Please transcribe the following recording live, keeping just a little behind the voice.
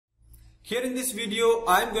Here in this video,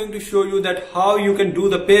 I am going to show you that how you can do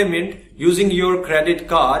the payment using your credit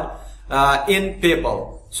card in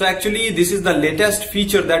PayPal. So actually this is the latest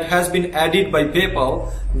feature that has been added by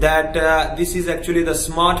PayPal, that this is actually the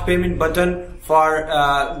smart payment button for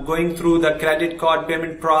going through the credit card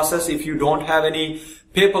payment process if you don't have any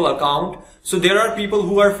PayPal account. So there are people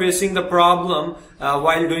who are facing the problem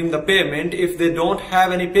while doing the payment if they don't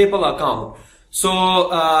have any PayPal account. So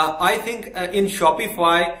I think in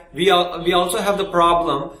Shopify we also have the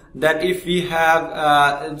problem that if we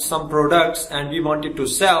have some products and we wanted to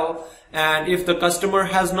sell, and if the customer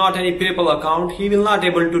has not any PayPal account, he will not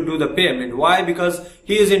able to do the payment. Why? Because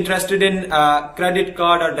he is interested in credit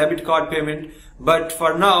card or debit card payment. But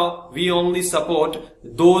for now, we only support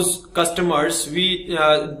those customers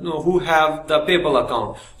who have the PayPal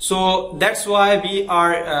account. So that's why we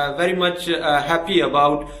are very much happy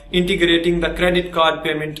about integrating the credit card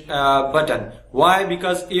payment button. Why?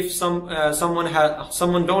 Because if someone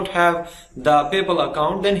don't have the PayPal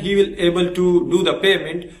account, then he will able to do the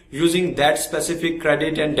payment using that specific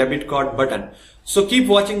credit and debit card button. So keep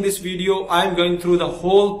watching this video. I am going through the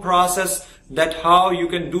whole process that how you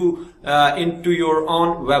can do into your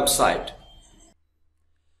own website.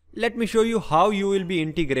 Let me show you how you will be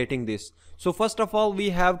integrating this. So first of all, we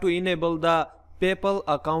have to enable the PayPal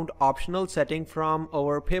account optional setting from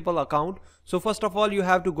our PayPal account. So first of all, you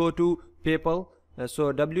have to go to PayPal.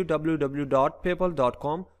 So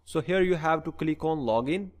www.paypal.com. So here you have to click on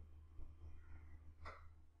login.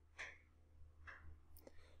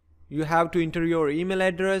 You have to enter your email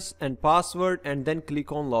address and password and then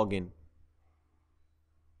click on login.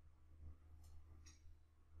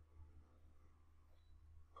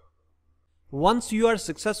 Once you are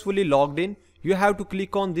successfully logged in, you have to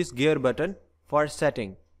click on this gear button for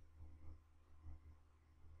setting.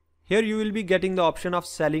 Here you will be getting the option of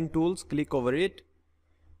selling tools. Click over it.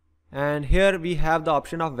 And here we have the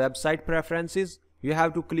option of website preferences. You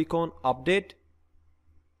have to click on update.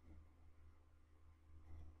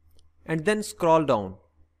 And then scroll down.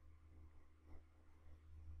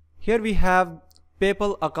 Here we have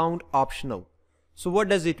PayPal account optional. So what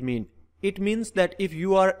does it mean? It means that if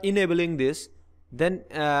you are enabling this, then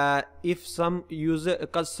if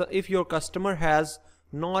your customer has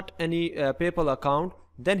not any PayPal account,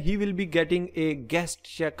 then he will be getting a guest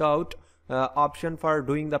checkout option for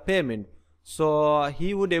doing the payment. So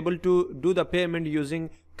he would able to do the payment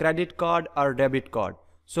using credit card or debit card.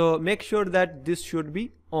 So make sure that this should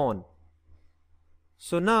be on.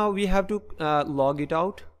 So now we have to log it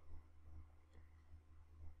out.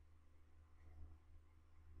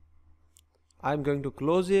 I'm going to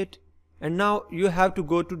close it, and now you have to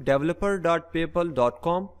go to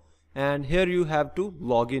developer.paypal.com, and here you have to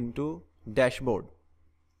log into dashboard.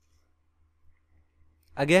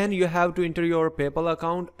 Again, you have to enter your PayPal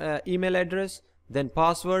account email address, then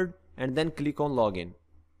password, and then click on login.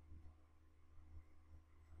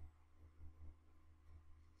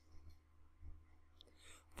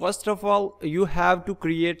 First of all, you have to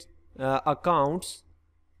create accounts,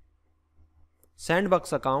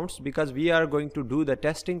 sandbox accounts, because we are going to do the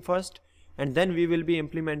testing first and then we will be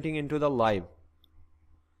implementing into the live.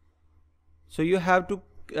 So you have to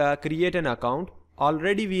create an account.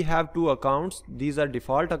 Already we have two accounts. These are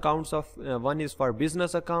default accounts of one is for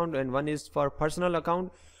business account and one is for personal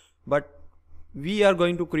account, but we are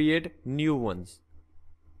going to create new ones.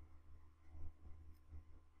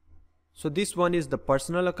 So this one is the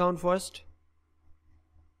personal account first.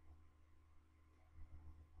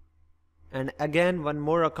 And again, one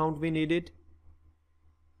more account we needed.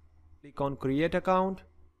 Click on create account.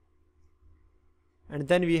 And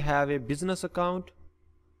then we have a business account.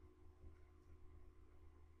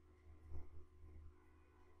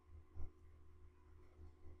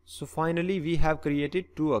 So finally we have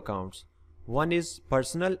created two accounts. One is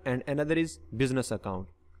personal and another is business account.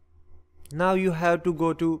 Now you have to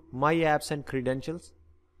go to my apps and credentials.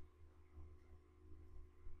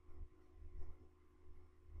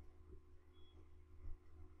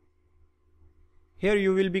 Here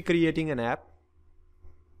you will be creating an app.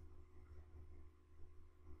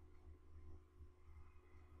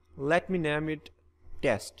 Let me name it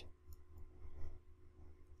test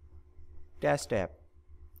app,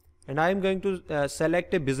 and I am going to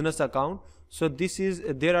select a business account. So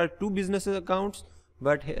there are two business accounts,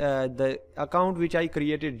 but the account which I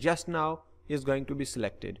created just now is going to be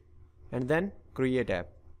selected, and then create app.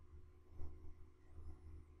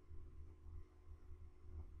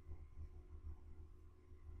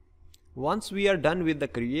 Once we are done with the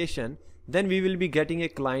creation, then we will be getting a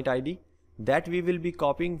client ID that we will be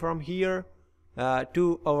copying from here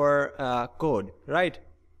to our code, right?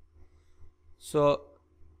 So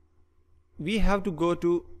we have to go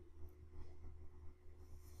to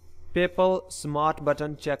PayPal Smart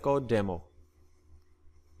Button Checkout Demo.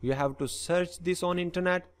 You have to search this on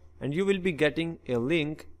internet and you will be getting a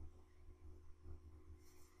link,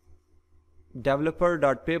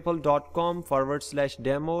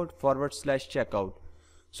 developer.paypal.com/demo/checkout.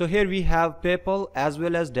 So here we have PayPal as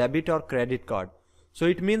well as debit or credit card. So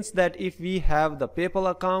it means that if we have the PayPal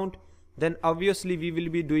account, then obviously we will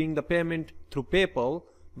be doing the payment through PayPal,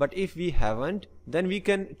 but if we haven't, then we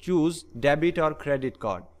can choose debit or credit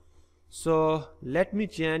card. So let me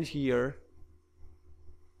change here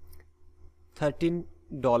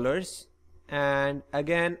 $13, and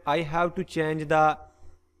again I have to change the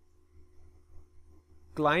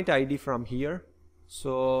client ID from here.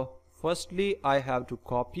 So firstly I have to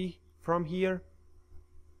copy from here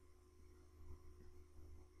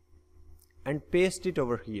and paste it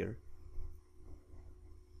over here.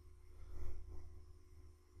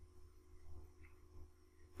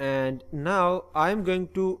 And now I'm going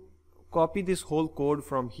to copy this whole code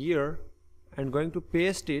from here and going to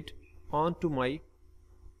paste it onto my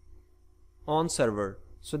on server.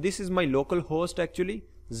 So this is my local host actually,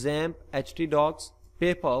 XAMPP, htdocs,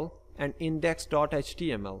 PayPal and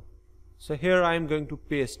index.html. So here I am going to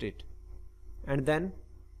paste it and then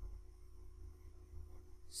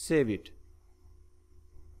save it.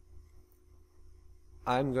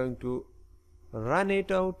 I am going to run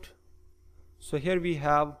it out. So here we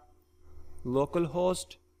have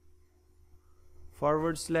localhost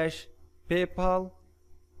 /PayPal.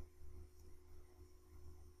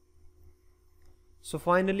 So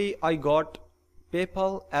finally I got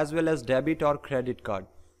PayPal as well as debit or credit card.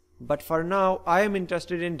 But for now I am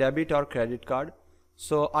interested in debit or credit card.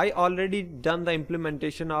 So I already done the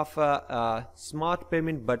implementation of a smart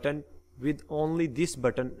payment button with only this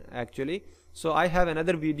button actually. So I have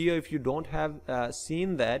another video. If you don't have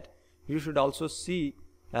seen that, you should also see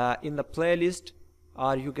in the playlist,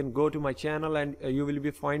 or you can go to my channel and you will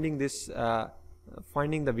be finding this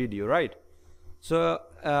finding the video, right? So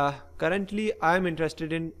currently I am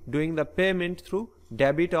interested in doing the payment through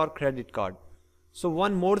debit or credit card. So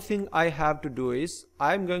one more thing I have to do is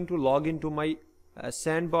I am going to log into my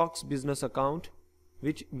Sandbox business account,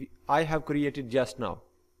 which I have created just now.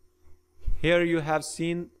 Here you have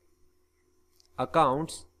seen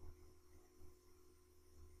accounts.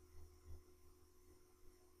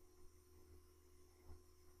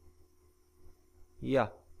 Yeah,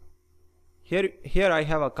 here I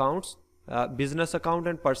have accounts, business account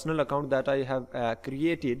and personal account that I have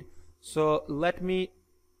created. So let me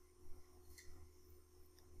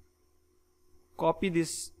copy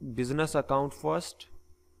this business account first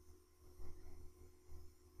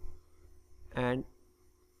and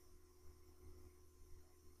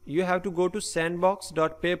you have to go to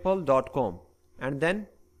sandbox.paypal.com and then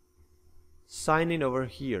sign in over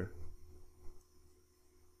here.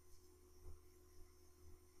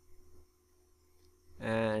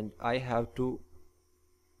 And I have to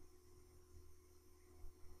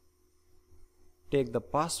take the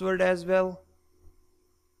password as well.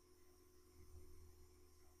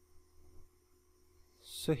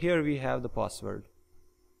 So here we have the password.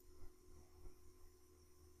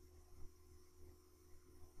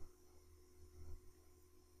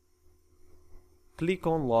 Click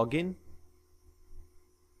on login.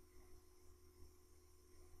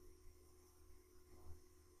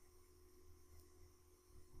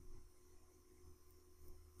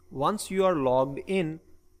 Once you are logged in,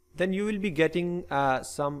 then you will be getting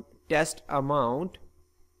some test amount.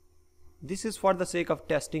 This is for the sake of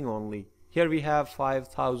testing only. Here we have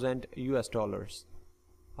 $5,000.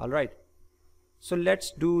 All right. So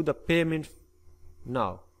let's do the payment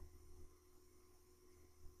now.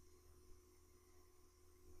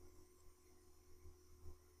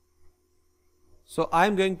 So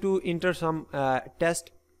I'm going to enter some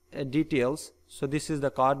test details. So this is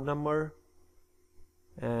the card number.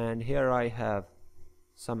 And here I have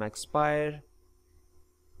some expire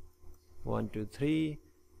 1 2 3,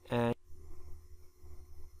 and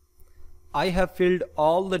I have filled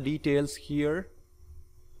all the details here,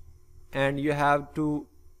 and you have to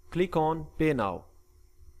click on pay now.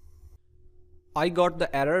 I got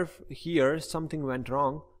the error here, something went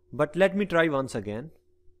wrong, but let me try once again.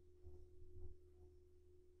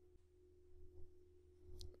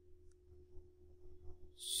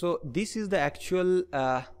 So this is the actual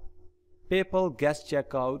PayPal guest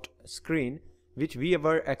checkout screen which we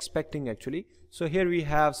were expecting actually. So here we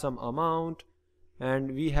have some amount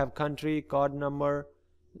and we have country, card number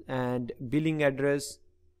and billing address,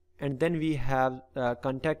 and then we have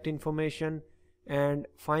contact information, and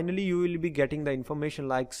finally you will be getting the information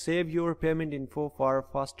like save your payment info for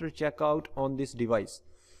faster checkout on this device.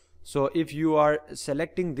 So if you are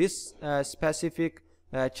selecting this specific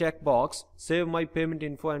checkbox, save my payment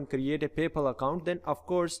info and create a PayPal account, then of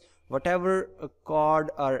course whatever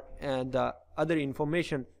card or the other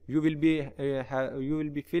information you will be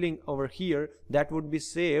filling over here, that would be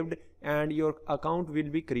saved and your account will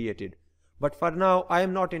be created. But for now I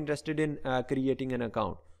am not interested in creating an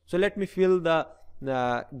account. So let me fill the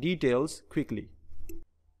details quickly.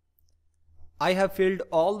 I have filled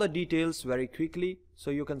all the details very quickly,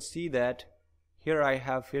 so you can see that here I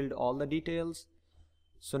have filled all the details.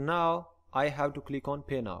 So now I have to click on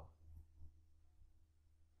Pay Now.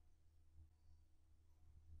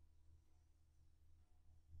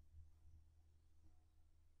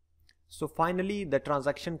 So finally the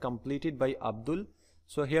transaction completed by Abdul.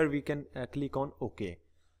 So here we can click on OK.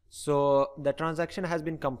 So the transaction has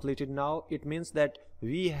been completed now. It means that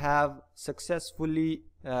we have successfully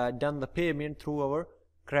done the payment through our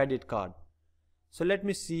credit card. So let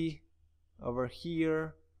me see over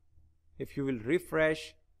here. If you will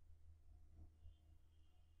refresh,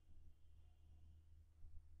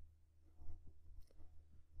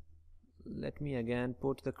 let me again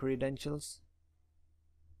put the credentials.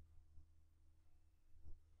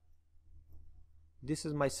 This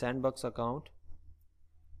is my Sandbox account.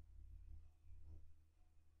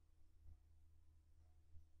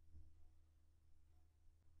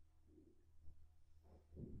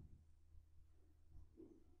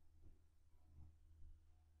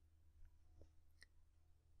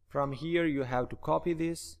 From here you have to copy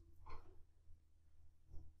this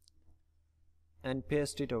and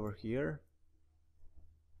paste it over here.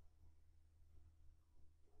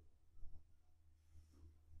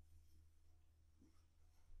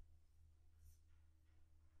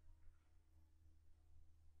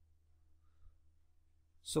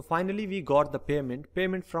 So finally we got the payment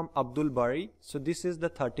from Abdul Bari. So this is the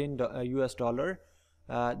 $13 US,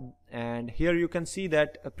 and here you can see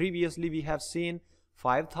that previously we have seen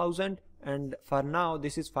 5,000 and for now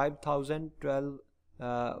this is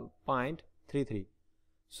 5,012.33.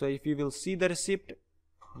 So if you will see the receipt,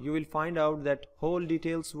 you will find out that whole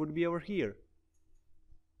details would be over here.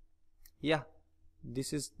 Yeah,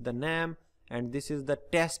 this is the name and this is the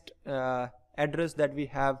test address that we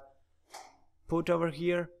have put over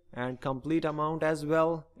here, and complete amount as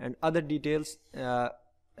well, and other details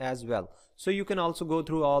as well. So you can also go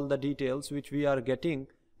through all the details which we are getting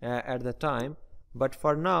at the time. But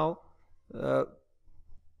for now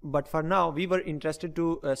we were interested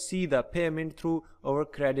to see the payment through our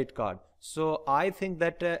credit card. So I think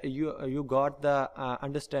that you got the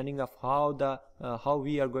understanding of how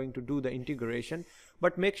we are going to do the integration.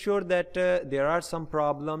 But make sure that there are some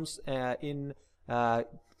problems in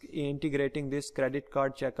integrating this credit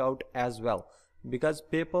card checkout as well, because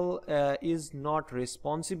PayPal is not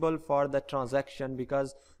responsible for the transaction,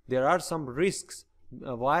 because there are some risks.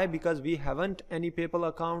 Why? Because we haven't any PayPal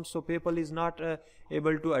account, so PayPal is not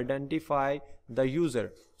able to identify the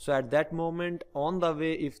user. So at that moment on the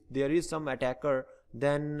way, if there is some attacker,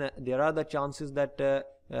 then there are the chances that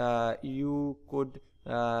you could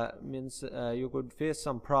face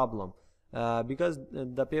some problem, because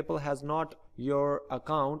the PayPal has not your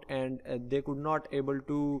account and they could not able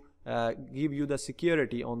to give you the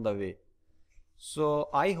security on the way. So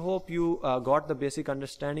I hope you got the basic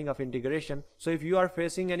understanding of integration. So if you are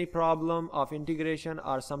facing any problem of integration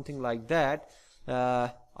or something like that,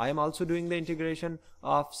 I am also doing the integration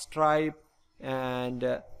of Stripe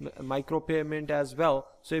and micropayment as well.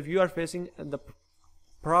 So if you are facing the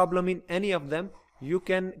problem in any of them, you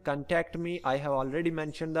can contact me. I have already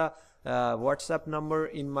mentioned the WhatsApp number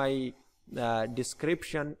in my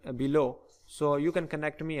description below, so you can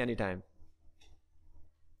connect me anytime.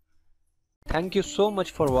 Thank you so much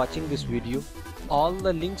for watching this video. All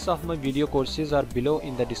the links of my video courses are below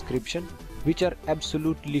in the description, which are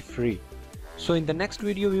absolutely free. So in the next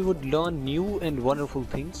video we would learn new and wonderful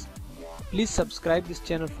things. Please subscribe this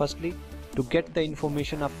channel firstly to get the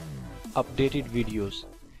information of updated videos.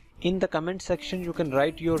 In the comment section you can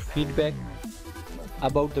write your feedback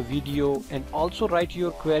about the video and also write your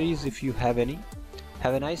queries if you have any.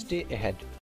 Have a nice day ahead.